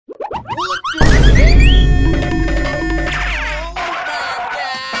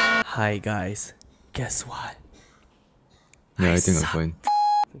Hi guys, guess what? Yeah, I think I'm fine.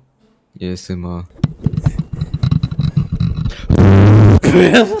 Yes, ma.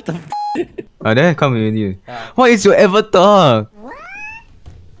 What the There, come already. What is your avatar?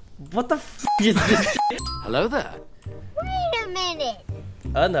 What the is this? Hello there. Wait a minute.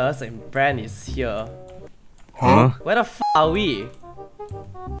 Ernest and Bran is here. Huh? Where the are we?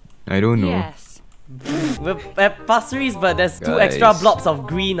 I don't know. Yes. We're at Pasir Ris, but there's two Guys. extra blobs of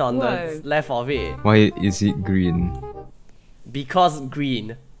green on the Whoa. left of it. Why is it green? Because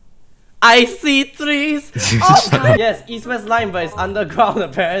green. I see trees! Oh, yes, east-west line, but it's underground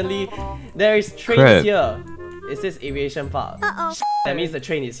apparently. There is trains Crap. here. It says aviation park. Uh-oh. That means the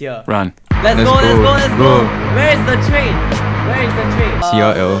train is here. Run. Let's go, let's go! Where is the train? Where is the train?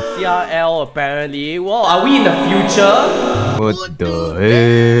 CRL. CRL apparently. Whoa, are we in the future? What the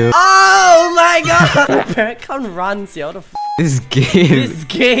hell? Oh my god! I can't run, what the f This game. this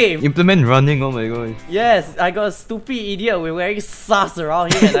game! Implement running, oh my god. Yes, I got a stupid idiot with wearing sus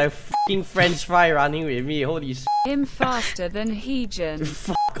around here and a fucking french fry running with me. Holy sh**. Im faster than Heejin.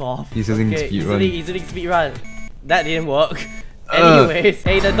 Fuck off. Easily speedrun. Easily speedrun. That didn't work. Anyways,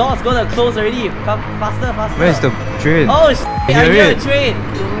 hey, the door's gonna close already. Come faster, faster. Where's the train? Oh sh**, I Hear hear it. a train.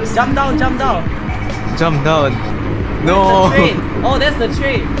 Jump down, jump down. Jump down. There's No. the train. Oh, there's the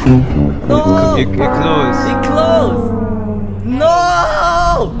train. No. It closed. It closed.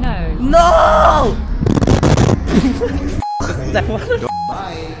 No. No. No. What the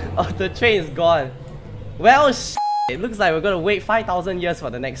Oh, the train is gone. Well, sh**, it looks like we're gonna wait 5,000 years for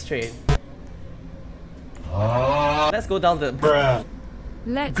the next train. Let's go down to the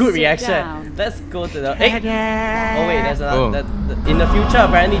Let's good sit reaction. down. Let's go to the. Hey. Oh wait, there's Oh. another. In the future,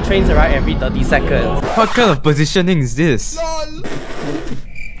 apparently trains arrive every 30 seconds. What kind of positioning is this?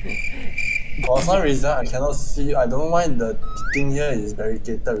 For some reason, I cannot see. I don't know why the thing here is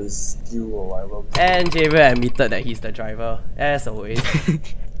barricaded with steel or whatever. And Javier admitted that he's the driver, as always.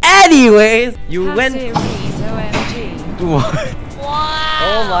 Anyways, you went. Pasir Ris, OMG. What?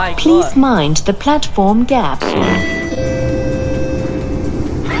 Oh my Please god. mind the platform gap.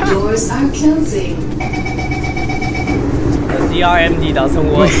 Doors are closing. The DRMD doesn't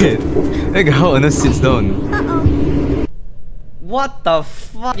work. Wait. Look how Ernest sits down. What the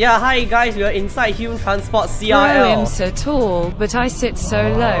fuck? Yeah, hi guys, we are inside Hume Trannsport Bro, CRL. I'm so tall, but I sit so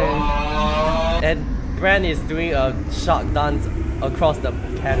low. And Bran is doing a shark dance across the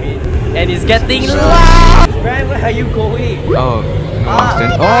cabin. And it's getting loud! Bran, where are you going? Oh.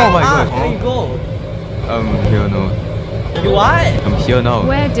 Oh my god. Where you go? Here now. You what? I'm here now.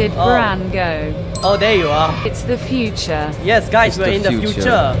 Where did Oh. Bran go? Oh, there you are. It's the future. Yes, guys, It's we're the in the future.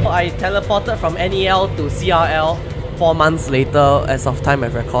 future. I teleported from NEL to CRL 4 months later as of time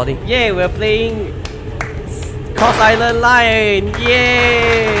of recording. Yay, we're playing Cross Island Line.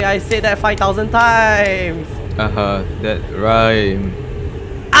 Yay! I said that 5,000 times. That rhyme.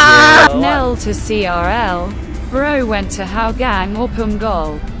 Ah! Nell to CRL. Bro went to Hougang or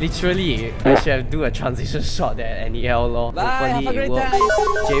Punggol. Literally, I should have do a transition shot there at NEL lor. Hopefully it works.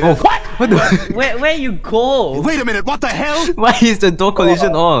 Oh, what the? Where you go? Wait a minute, what the hell? Why is the door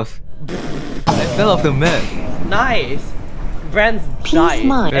collision off? I fell off the map. Nice. Brand's died.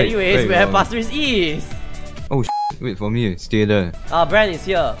 mind. Anyways, Wait, we have wow. Pasir Ris East. Oh, wait for me. Stay there. Brand is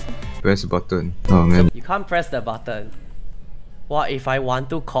here. Press the button. Oh man. You can't press the button. What if I want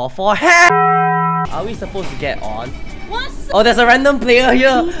to call for help? Are we supposed to get on? Oh, there's a random player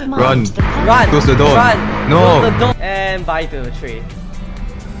here. Please mind Run. the platform. Run. Close the door. Run. No. Close the door. And bye to the train.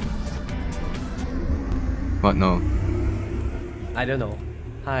 What now? I don't know.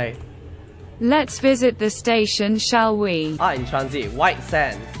 Hi. Let's visit the station, shall we? In transit. White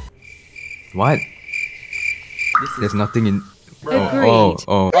sands. What? This is. There's nothing in. Agreed. Oh.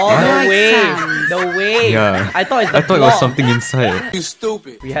 Oh, White the wave. sands. The wave. Yeah. I thought it's the I thought it was block. something inside. You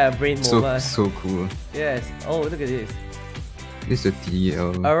stupid. We had a brain moment. So cool. Yes. Oh, look at this. This is a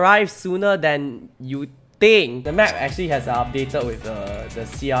TL. Arrive sooner than you think. The map actually has updated with the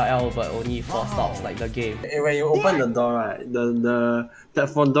CRL, but only 4 stops like the game. When you open the door, right, the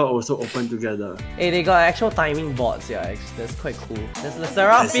platform door also open together. Hey, they got actual timing boards here. Actually, that's quite cool. There's the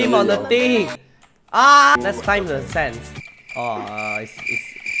seraphim on the thing. Let's climb the sands. Oh,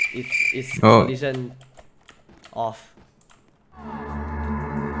 it's Oh. collision off.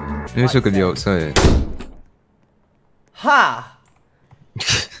 Let's look at the outside. Ha!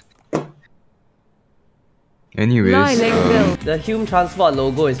 Anyways, Lilac built. The Hume Trannsport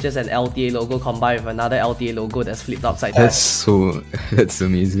logo is just an LTA logo combined with another LTA logo that's flipped upside down. that's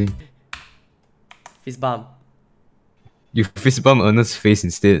amazing. Fist bump. You fist bump Ernest's face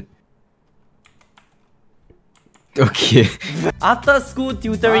instead. Okay. After school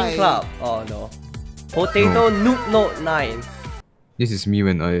tutoring club. Oh no. Potato Noob Note 9. This is me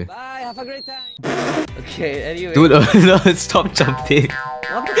when I... Okay, anyway. Dude, no, stop jumping.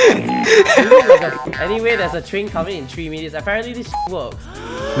 What the Anyway, there's a train coming in 3 minutes. Apparently this works.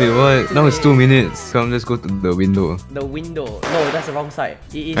 Wait, what? Now it's 2 minutes. Come, let's go to the window. The window. No, that's the wrong side.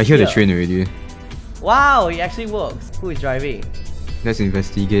 It is I hear here. the train already. Wow, it actually works. Who is driving? Let's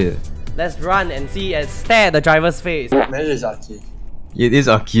investigate. Let's run and see and stare at the driver's face. Maybe it's Aki. It is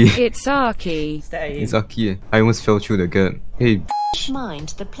Aki. It's Arky. Stare at him. It's Aki. I almost fell through the gap. Hey, Mind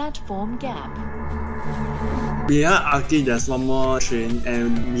the platform gap. Behind Aki, there's one more train,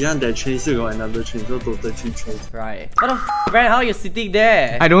 and behind that train still got another train, so total 3 trains. Right. What the Brand, how are you sitting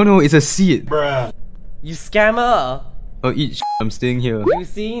there? I don't know, it's a seat. Bruh. You scammer! Oh, eat sh**, I'm staying here. You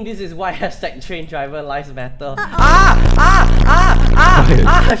seeing this is why hashtag train driver lives matter.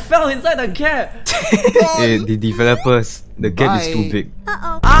 I fell inside the gap! Hey, the developers, the gap is too big.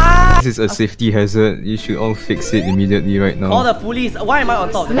 This is a safety hazard. You should all fix it immediately right now. Call the police. Why am I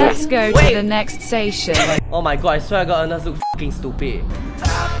on top of the Let's gate? go to the next station. Oh my god, I swear I got Ernest look fucking stupid.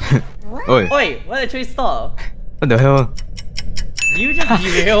 Oi, Oi, why did the train stop? what the hell? Did you just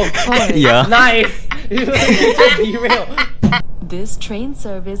derail? Yeah. Nice! You just derail. This train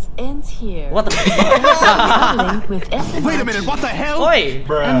service ends here. What the Link with SMRT. Wait a minute, what the hell? Oi!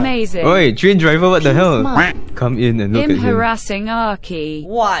 Amazing. Oi, train driver, what the hell? Smart. Come in and look Him at him. harassing Arky.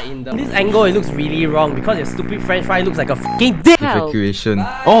 What in the... This angle, it looks really wrong because your stupid french fry looks like a fucking dick! Help. Evacuation.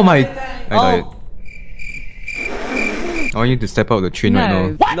 Oh my... I died. Oh. I want you to step out of the train right No.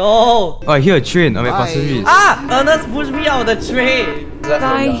 now. No! Oh, I hear a train. I'm at Pasir Ris. Ah! Ernest pushed me out of the train! Bye,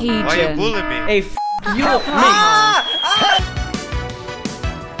 Why you Heejin. bullying me? Hey, you! Ah!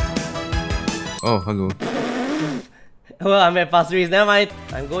 Oh, hello. Well, I'm at Pasir Ris, never mind.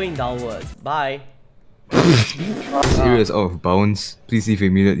 I'm going downwards. Bye. Serious, out of bounds. Please leave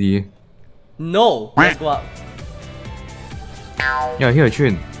immediately. No! Let's go up. Yeah, I hear a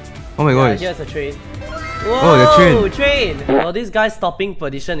train. Oh my Yeah, gosh. here's a train. Oh, the train! Well, this guy's stopping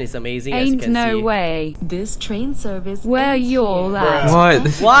position is amazing as you Ain't can no see. way. This train service Where ends you all here. at? What?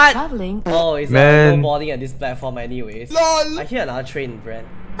 What? Traveling. Oh, it's Man. no boarding at this platform anyways. I hear another train, Brent.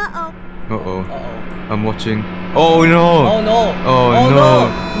 Uh-oh. Uh-oh. I'm watching. Oh no! Oh no! Oh,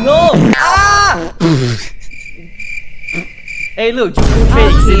 no! No! Ah! Hey look, Juku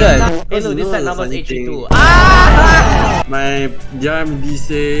train incident. Hey look, this side number is 832. Ah! My DRMD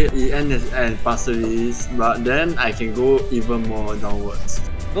say it ends at Pasir Ris, but then I can go even more downwards.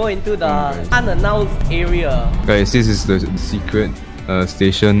 Go into the unannounced area. Guys, this is the secret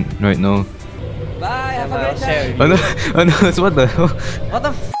station right now. Bye, have a great time. Oh no! Oh no! What the hell? What the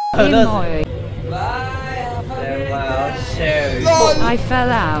f***? Im Ernest? Heejin. I fell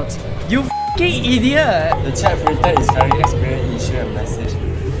out. You f***ing idiot! The chat filter is very experienced issue and message.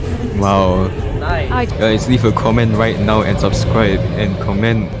 Wow. Nice. I Guys, leave a comment right now and subscribe and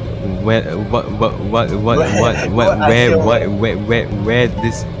comment where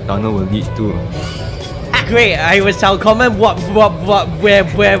this tunnel will lead to. Great, I shall comment where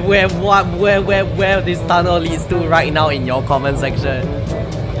this tunnel leads to right now in your comment section.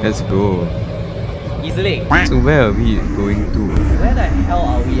 Let's go. Easily. So where are we going to? Where the hell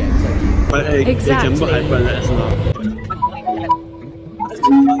are we actually? But it can Exactly. put hyperlapse now.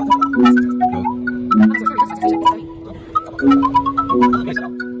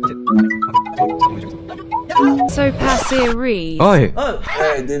 so Pasir Ris. Oi! Oh,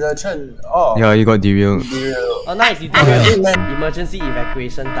 Hey, did the train... Oh, Yeah, you got derailed. derail. oh nice, you did it. Emergency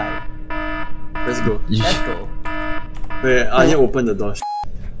evacuation time. Let's go. Let's go. Wait, I need to open the door.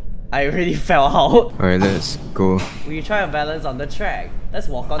 I already fell out. Alright, let's go. We try and balance on the track. Let's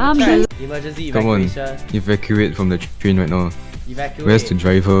walk on the Ambulance. track. Emergency Come on. evacuation. Evacuate from the train right now. Evacuate. Where's the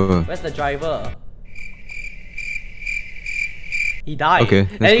driver? Where's the driver? He died. Okay,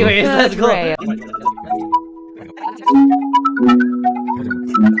 let's go. Anyways, let's Third go. rail.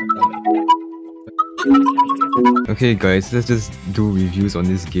 Okay guys, let's just do reviews on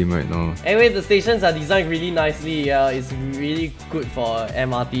this game right now. Anyway, the stations are designed really nicely. It's really good for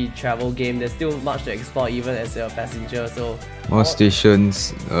MRT travel game. There's still much to explore even as a passenger. So More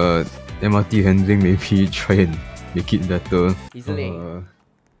stations, MRT handling, maybe try and make it better. Easily.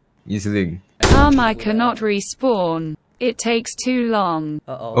 Easily. I cannot respawn. It takes too long.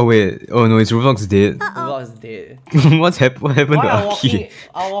 Oh wait, oh no, it's Roblox dead. Roblox is dead. What happened to Why Aki?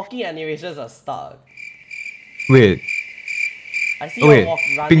 our walking animations are stuck? Wait, I see oh you wait, walk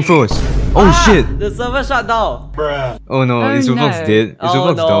running. ping froze. Oh shit! The server shut down. Bruh. Oh no, Oh is Roblox no. dead? Is Oh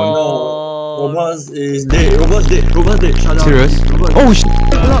Roblox no. down? Roblox is dead. Roblox dead. Roblox dead. Shut down. Serious? Roblox Oh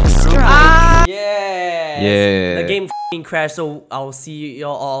shit! Block strike. Yeah. Yeah. The crash, so I'll see you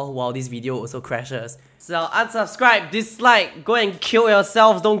all while this video also crashes. So unsubscribe, dislike, go and kill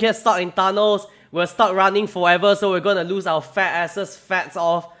yourselves, don't get stuck in tunnels. We're stuck running forever, so we're gonna lose our fat asses fats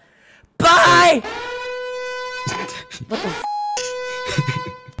off. Bye! What the f